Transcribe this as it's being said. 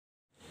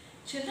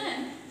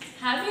Children,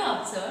 have you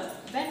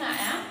observed when I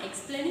am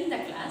explaining the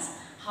class,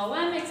 how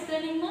I am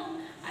explaining now?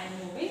 I am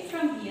moving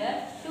from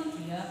here to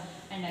here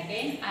and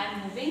again I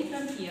am moving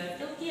from here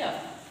to here.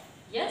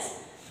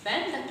 Yes,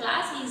 when the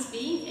class is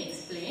being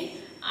explained,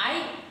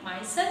 I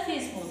myself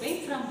is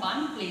moving from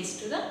one place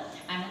to the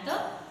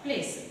another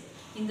place.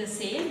 In the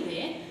same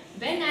way,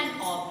 when an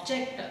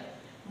object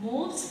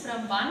moves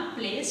from one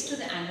place to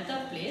the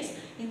another place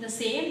in the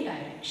same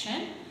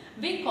direction,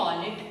 we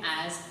call it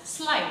as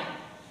slide.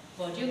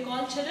 What do you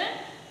call, children?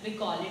 We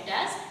call it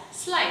as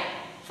slide.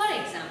 For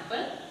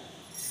example,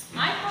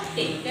 I have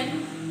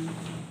taken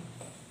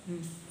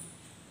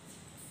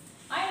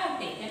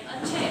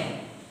a chair.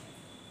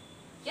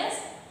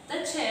 Yes,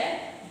 this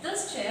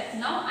chair,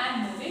 now I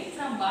am moving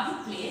from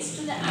one place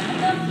to the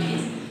another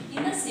place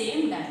in the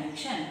same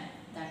direction.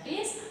 That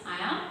is, I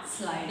am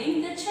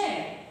sliding the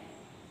chair.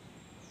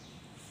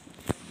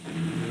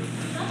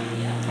 From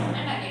here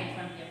and again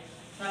from here.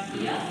 From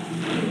here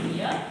to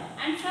here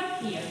and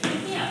from here to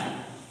here.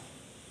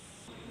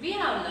 We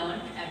have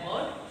learnt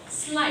about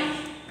slide.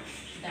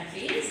 That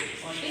is,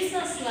 what is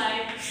a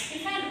slide?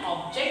 If an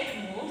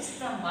object moves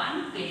from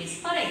one place,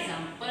 for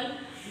example,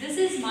 this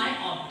is my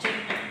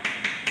object.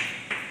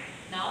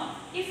 Now,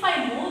 if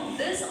I move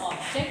this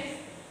object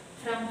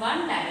from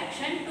one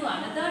direction to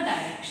another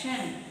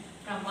direction,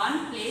 from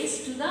one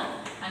place to the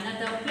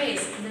another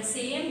place in the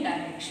same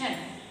direction,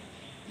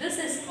 this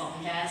is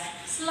called as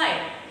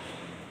slide.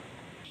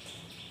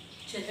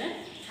 Children,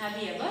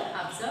 have you ever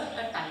observed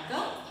a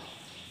tiger?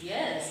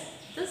 Yes,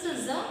 this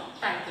is a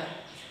tiger.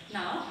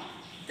 Now,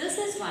 this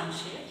is one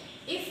shape.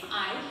 If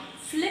I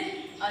flip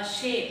a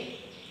shape,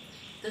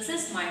 this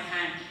is my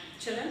hand.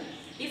 Children,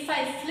 if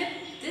I flip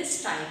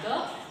this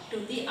tiger to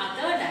the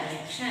other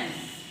direction,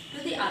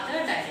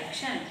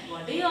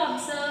 what do you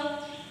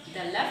observe?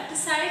 The left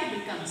side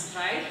becomes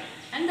right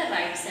and the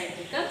right side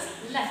becomes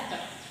left.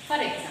 For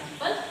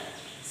example,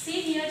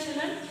 see here,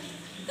 children,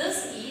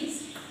 this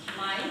is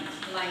my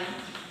line.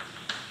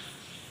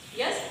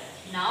 Yes,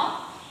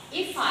 now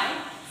if I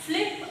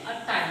flip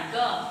a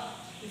tiger,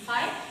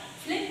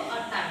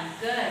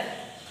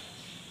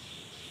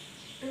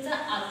 to the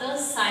other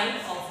side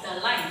of the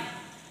line,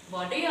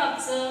 what do you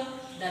observe?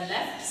 The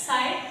left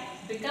side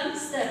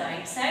becomes the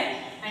right side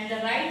and the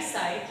right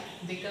side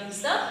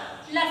becomes the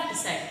left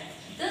side.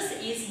 This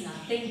is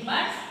nothing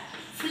but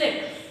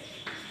flip.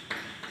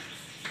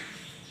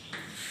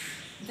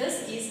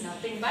 This is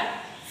nothing but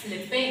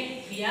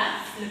flipping. We are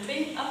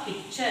flipping a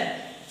picture.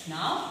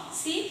 Now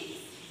see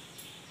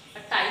a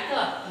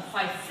tiger. If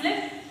I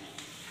flip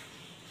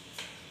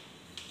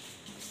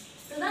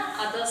to the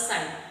other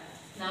side,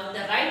 now the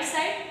right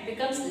side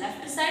becomes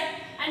left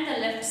side and the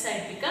left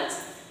side becomes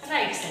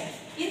right side.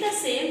 In the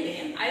same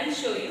way, I will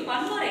show you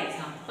one more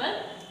example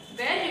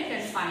where you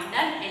can find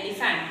an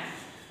elephant.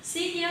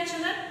 See here,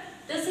 children,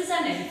 this is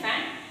an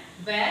elephant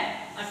where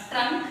a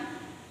trunk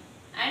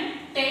and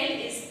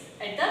tail is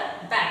at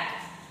the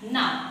back.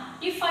 Now,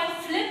 if I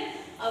flip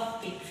a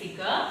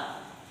figure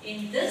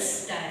in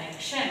this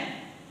direction,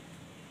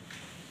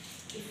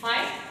 if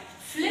I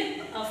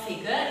flip a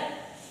figure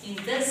in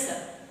this,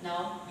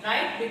 now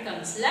right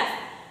becomes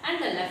left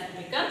and the left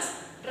becomes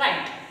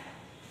right.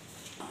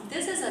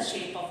 This is a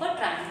shape of a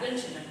triangle,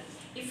 children.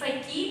 If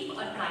I keep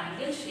a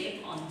triangle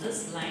shape on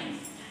this line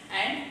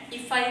and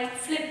if I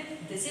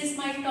flip, this is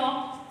my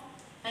top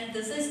and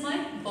this is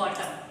my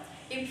bottom.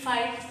 If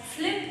I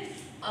flip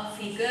a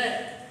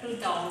figure to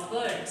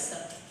downwards,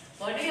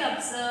 what do you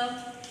observe?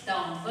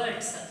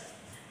 Downwards.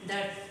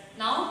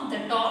 Now the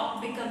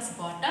top becomes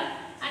bottom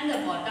and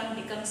the bottom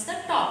becomes the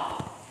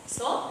top.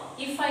 So,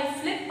 if I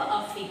flip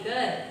a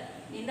figure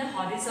in the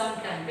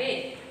horizontal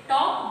way,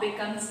 top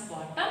becomes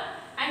bottom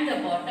and the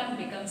bottom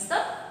becomes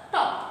the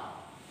top.